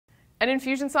At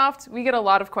Infusionsoft, we get a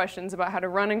lot of questions about how to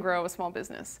run and grow a small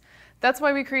business. That's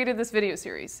why we created this video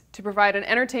series, to provide an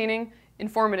entertaining,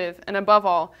 informative, and above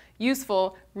all,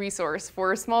 useful resource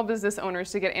for small business owners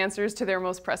to get answers to their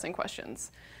most pressing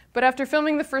questions. But after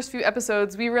filming the first few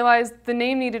episodes, we realized the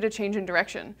name needed a change in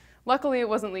direction. Luckily, it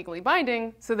wasn't legally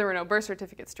binding, so there were no birth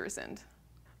certificates to rescind.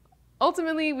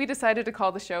 Ultimately, we decided to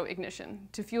call the show Ignition,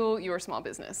 to fuel your small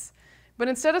business. But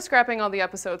instead of scrapping all the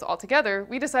episodes altogether,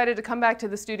 we decided to come back to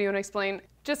the studio and explain,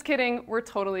 just kidding, we're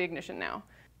totally Ignition now.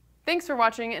 Thanks for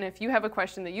watching, and if you have a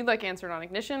question that you'd like answered on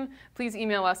Ignition, please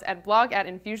email us at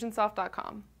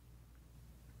blog@infusionsoft.com.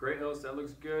 Great, Ellis, that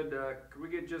looks good. Could we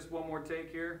get just one more take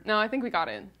here? No, I think we got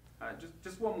it.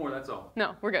 Just one more, that's all.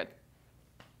 No, we're good.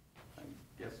 I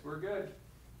guess we're good.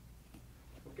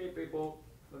 Okay, people,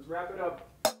 let's wrap it up.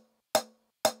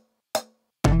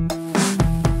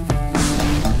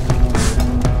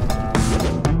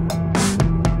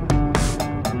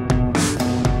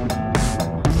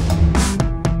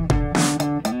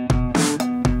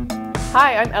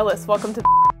 Hi, I'm Ellis. Welcome to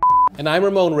And I'm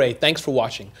Ramon Ray. Thanks for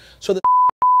watching. So the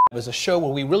is a show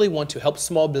where we really want to help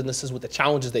small businesses with the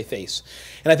challenges they face.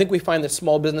 And I think we find that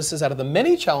small businesses, out of the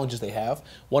many challenges they have,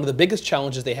 one of the biggest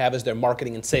challenges they have is their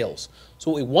marketing and sales.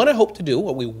 So what we want to hope to do,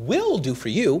 what we will do for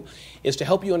you, is to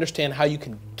help you understand how you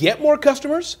can get more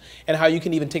customers and how you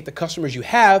can even take the customers you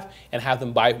have and have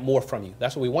them buy more from you.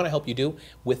 That's what we want to help you do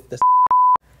with this.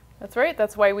 That's right.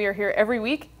 That's why we are here every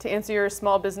week to answer your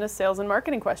small business sales and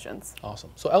marketing questions. Awesome.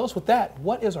 So Ellis, with that,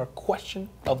 what is our question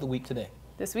of the week today?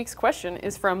 This week's question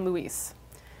is from Luis.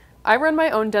 I run my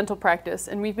own dental practice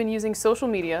and we've been using social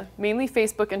media, mainly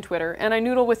Facebook and Twitter, and I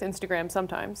noodle with Instagram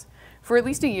sometimes, for at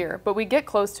least a year, but we get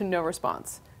close to no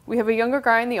response. We have a younger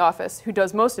guy in the office who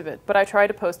does most of it, but I try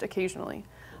to post occasionally.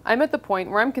 I'm at the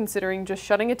point where I'm considering just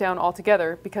shutting it down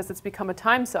altogether because it's become a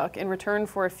time suck in return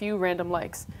for a few random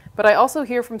likes. But I also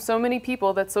hear from so many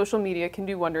people that social media can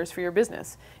do wonders for your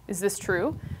business. Is this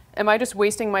true? Am I just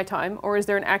wasting my time, or is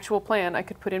there an actual plan I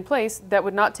could put in place that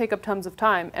would not take up tons of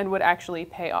time and would actually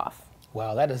pay off?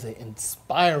 Wow, that is an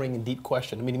inspiring and deep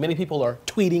question. I mean, many people are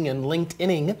tweeting and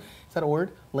LinkedIning. Is that a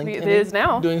word? LinkedIn. It is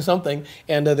now. Doing something,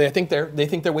 and they think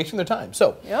they're wasting their time.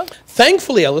 So, Yep.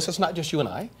 Thankfully, Ellis, it's not just you and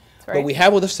I. Right. But we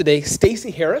have with us today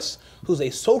Stacey Harris, who's a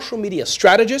social media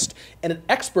strategist and an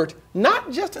expert,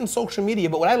 not just in social media,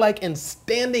 but what I like in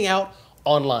standing out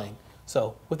online.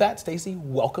 So with that, Stacey,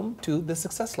 welcome to the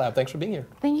Success Lab. Thanks for being here.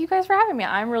 Thank you guys for having me.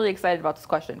 I'm really excited about this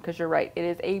question because you're right. It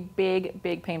is a big,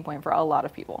 big pain point for a lot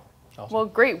of people. Awesome. Well,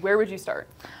 great. Where would you start?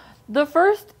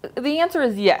 The answer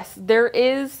is yes. There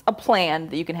is a plan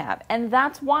that you can have. And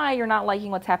that's why you're not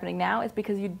liking what's happening now, is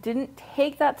because you didn't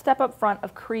take that step up front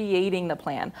of creating the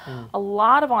plan. A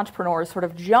lot of entrepreneurs sort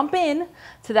of jump in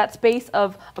to that space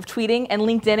of tweeting and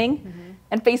LinkedIning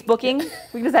and Facebooking.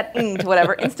 We can just add to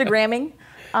whatever, Instagramming.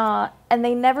 And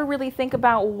they never really think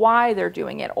about why they're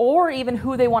doing it or even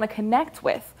who they want to connect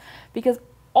with. Because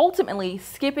ultimately,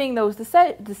 skipping those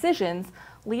decisions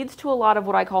leads to a lot of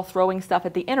what I call throwing stuff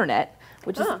at the internet,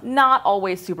 which is not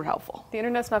always super helpful. The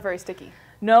internet's not very sticky.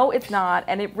 No, it's not,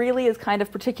 and it really is kind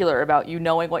of particular about you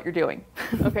knowing what you're doing.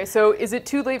 Okay, so is it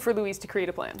too late for Luis to create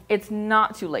a plan? It's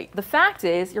not too late. The fact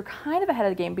is, you're kind of ahead of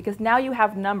the game because now you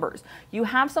have numbers. You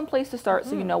have some place to start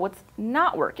so you know what's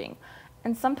not working.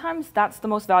 And sometimes that's the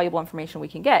most valuable information we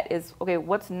can get is, okay,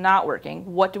 what's not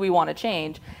working? What do we want to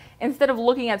change? Instead of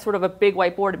looking at sort of a big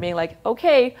whiteboard and being like,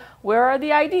 okay, where are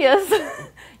the ideas?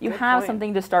 You have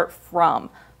something to start from.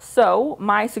 So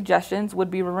my suggestions would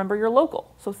be remember your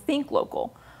local. So think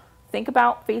local. Think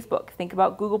about Facebook. Think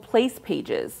about Google Place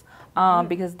pages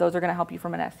because those are going to help you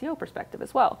from an SEO perspective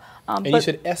as well. And you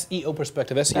said SEO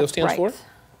perspective. SEO stands for?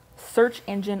 Search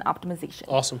Engine Optimization.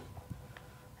 Awesome.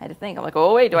 I had to think. I'm like,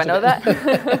 oh, wait, do I know that?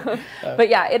 But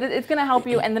yeah, it's going to help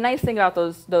you. And the nice thing about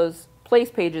those place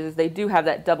pages is they do have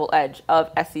that double edge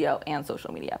of SEO and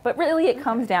social media. But really it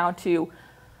comes down to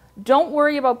don't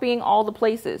worry about being all the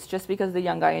places. Just because the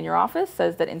young guy in your office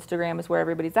says that Instagram is where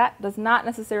everybody's at does not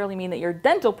necessarily mean that your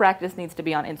dental practice needs to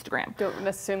be on Instagram. Don't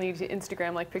necessarily need to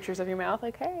Instagram like pictures of your mouth,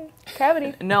 like, hey,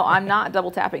 cavity. No, I'm not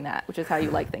double tapping that, which is how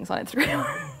you like things on Instagram.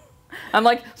 I'm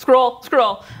like, scroll.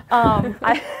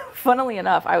 Funnily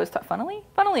enough, I was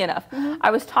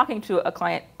talking to a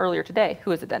client earlier today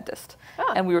who is a dentist,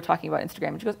 and we were talking about Instagram,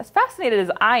 and she goes, as fascinated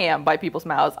as I am by people's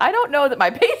mouths, I don't know that my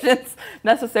patients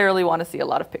necessarily want to see a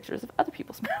lot of pictures of other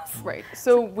people's mouths. Right.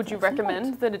 So would you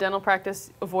recommend that a dental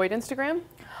practice avoid Instagram?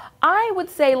 I would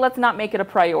say let's not make it a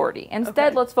priority.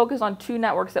 Instead, let's focus on two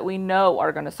networks that we know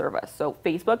are going to serve us. So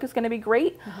Facebook is going to be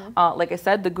great. Like I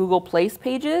said, the Google Place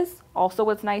pages. Also,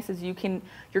 what's nice is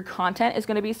your content is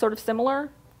going to be sort of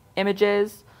similar.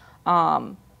 Images,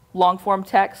 long form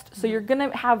text. So you're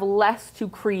going to have less to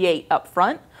create up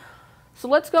front. So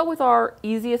let's go with our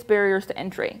easiest barriers to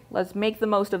entry. Let's make the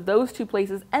most of those two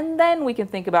places, and then we can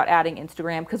think about adding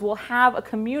Instagram, because we'll have a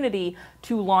community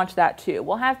to launch that too.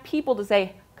 We'll have people to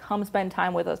say, come spend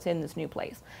time with us in this new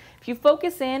place. If you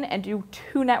focus in and do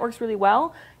two networks really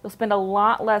well, you'll spend a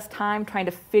lot less time trying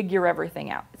to figure everything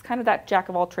out. It's kind of that jack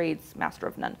of all trades, master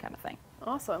of none kind of thing.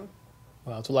 Awesome.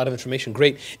 Wow, it's a lot of information.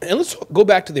 Great. And let's go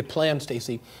back to the plan,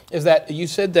 Stacey. Is that you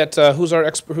said that who's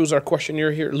our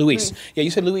questionnaire here? Luis. Yeah,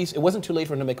 you said Luis. It wasn't too late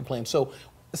for him to make a plan. So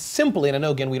simply, and I know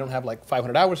again we don't have like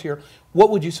 500 hours here. Where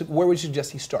would you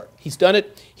suggest he start? He's done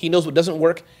it. He knows what doesn't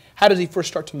work. How does he first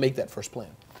start to make that first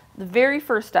plan? The very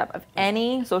first step of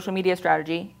any social media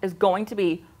strategy is going to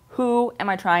be, who am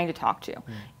I trying to talk to?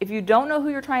 If you don't know who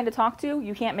you're trying to talk to,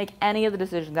 you can't make any of the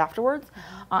decisions afterwards.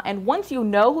 And once you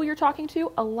know who you're talking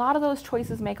to, a lot of those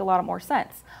choices make a lot more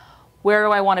sense. Where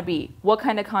do I want to be? What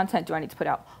kind of content do I need to put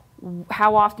out?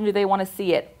 How often do they want to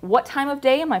see it? What time of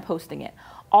day am I posting it?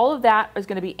 All of that is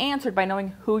going to be answered by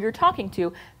knowing who you're talking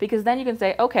to, because then you can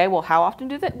say, okay, well, how often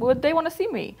would they want to see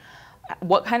me?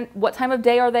 What time of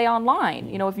day are they online?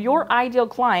 You know, if your ideal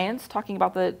clients, talking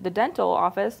about the dental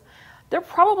office, they're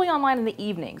probably online in the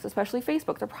evenings, especially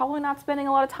Facebook. They're probably not spending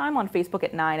a lot of time on Facebook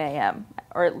at 9 a.m.,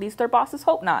 or at least their bosses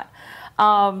hope not.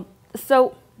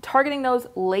 So targeting those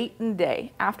late in the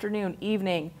day, afternoon,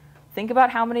 evening. Think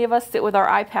about how many of us sit with our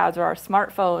iPads or our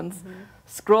smartphones,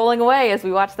 scrolling away as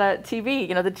we watch that TV.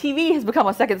 You know, the TV has become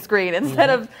a second screen instead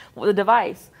of the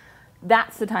device.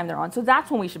 That's the time they're on. So that's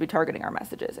when we should be targeting our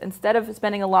messages, instead of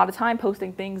spending a lot of time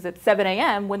posting things at 7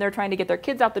 a.m. when they're trying to get their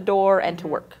kids out the door and to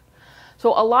work.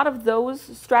 So a lot of those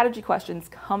strategy questions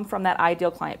come from that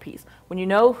ideal client piece. When you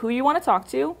know who you want to talk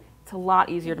to, it's a lot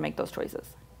easier to make those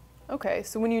choices. Okay,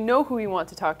 so when you know who you want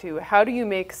to talk to, how do you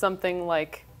make something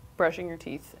like brushing your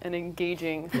teeth an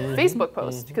engaging Facebook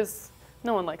post? Because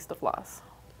no one likes to floss.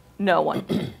 No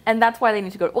one. And that's why they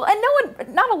need to go. Well,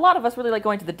 and not a lot of us really like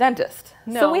going to the dentist.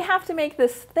 No. So we have to make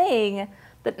this thing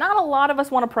that not a lot of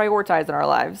us want to prioritize in our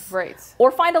lives. Right.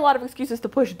 Or find a lot of excuses to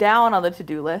push down on the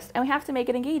to-do list, and we have to make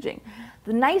it engaging.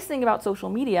 The nice thing about social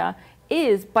media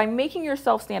is, by making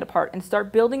yourself stand apart and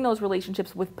start building those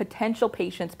relationships with potential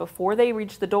patients before they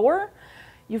reach the door,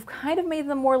 you've kind of made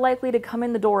them more likely to come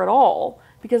in the door at all,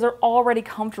 because they're already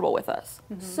comfortable with us.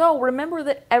 So remember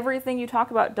that everything you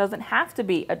talk about doesn't have to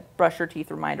be a brush your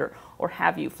teeth reminder or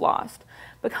have you flossed.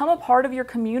 Become a part of your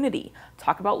community.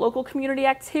 Talk about local community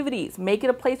activities. Make it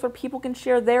a place where people can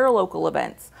share their local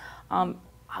events. A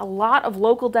lot of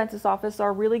local dentist offices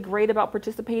are really great about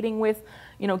participating with,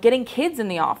 you know, getting kids in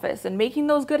the office and making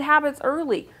those good habits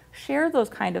early. Share those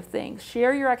kind of things.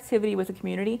 Share your activity with the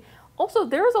community. Also,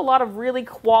 there's a lot of really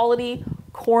quality,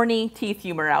 corny teeth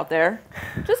humor out there.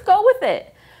 Just go with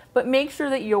it. But make sure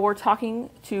that you're talking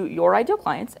to your ideal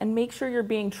clients, and make sure you're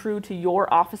being true to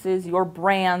your office's, your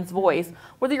brand's voice,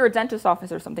 whether you're a dentist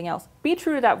office or something else. Be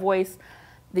true to that voice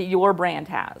that your brand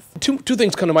has. Two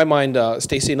things come to my mind,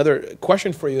 Stacey. Another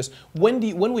question for you is, when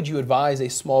would you advise a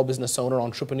small business owner,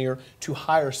 entrepreneur, to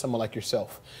hire someone like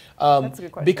yourself? That's a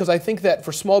good question. Because I think that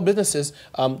for small businesses,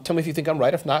 tell me if you think I'm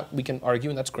right. If not, we can argue,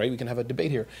 and that's great. We can have a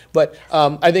debate here. But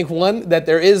I think, one, that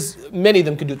many of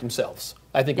them can do it themselves.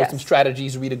 I think with some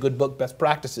strategies, read a good book, best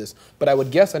practices. But I would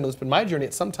guess, I know it's been my journey,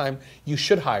 at some time you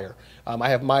should hire. I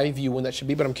have my view when that should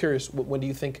be, but I'm curious, when do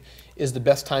you think is the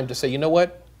best time to say, you know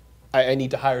what, I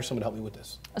need to hire someone to help me with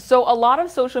this? So a lot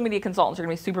of social media consultants are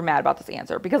going to be super mad about this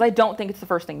answer, because I don't think it's the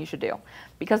first thing you should do.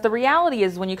 Because the reality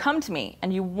is, when you come to me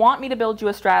and you want me to build you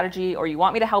a strategy, or you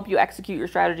want me to help you execute your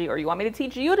strategy, or you want me to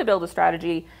teach you to build a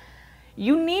strategy,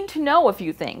 you need to know a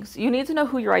few things. You need to know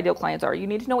who your ideal clients are. You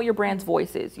need to know what your brand's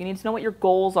voice is. You need to know what your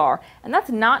goals are. And that's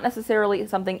not necessarily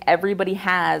something everybody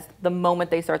has the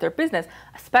moment they start their business,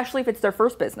 especially if it's their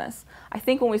first business. I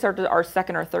think when we start our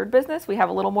second or third business, we have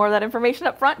a little more of that information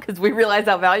up front, because we realize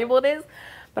how valuable it is.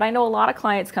 But I know a lot of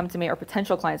clients come to me, or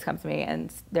potential clients come to me,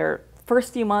 and they're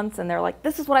first few months, and they're like,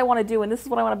 this is what I want to do, and this is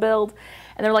what I want to build.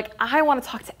 And they're like, I want to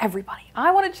talk to everybody.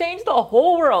 I want to change the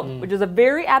whole world, which is a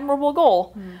very admirable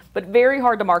goal, but very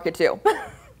hard to market to.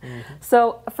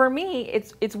 So for me,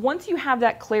 it's once you have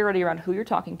that clarity around who you're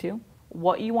talking to,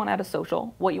 what you want out of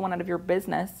social, what you want out of your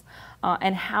business,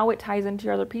 and how it ties into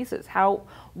your other pieces,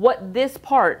 what this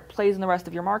part plays in the rest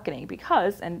of your marketing.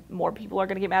 Because, and more people are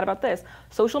going to get mad about this,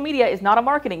 social media is not a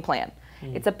marketing plan.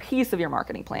 It's a piece of your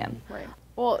marketing plan. Right.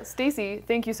 Well, Stacey,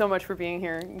 thank you so much for being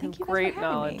here. Thank you guys Great for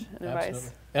having knowledge me. and advice.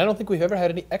 Absolutely. And I don't think we've ever had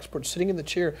any experts sitting in the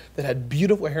chair that had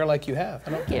beautiful hair like you have.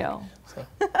 Thank you. So,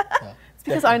 yeah. It's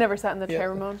because I never sat in the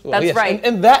chair, Ramon. Well, That's yes, right.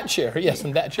 And that chair, yes,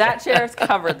 in that chair. That chair is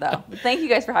covered, though. Thank you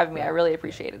guys for having me. I really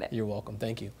appreciated it. You're welcome.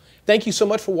 Thank you. Thank you so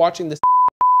much for watching this.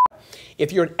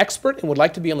 If you're an expert and would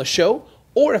like to be on the show,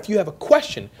 or if you have a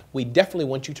question, we definitely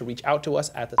want you to reach out to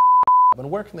us at the. And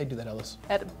where can they do that, Ellis?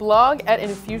 At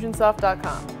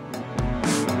blog@infusionsoft.com.